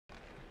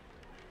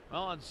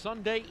Well, on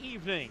Sunday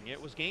evening,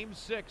 it was Game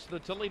 6, the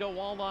Toledo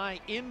Walleye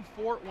in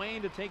Fort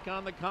Wayne to take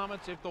on the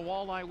Komets. If the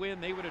Walleye win,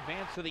 they would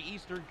advance to the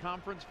Eastern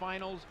Conference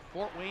Finals.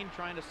 Fort Wayne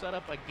trying to set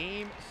up a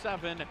Game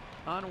 7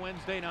 on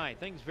Wednesday night.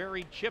 Things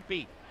very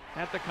chippy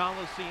at the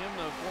Coliseum.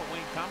 The Fort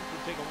Wayne Komets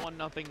would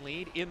take a 1-0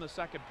 lead in the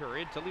second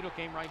period. Toledo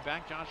came right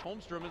back. Josh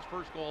Holmstrom, his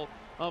first goal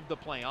of the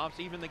playoffs,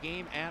 even the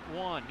game at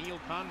 1. Neil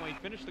Conway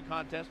finished the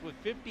contest with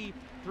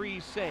 53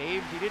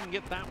 saves. He didn't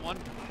get that one.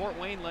 Fort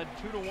Wayne led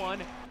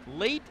 2-1.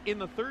 Late in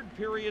the third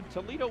period,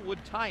 Toledo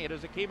would tie it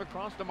as it came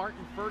across to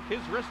Martin Firk.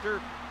 His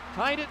wrister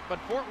tied it, but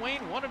Fort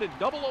Wayne won it in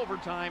double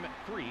overtime,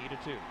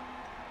 3-2.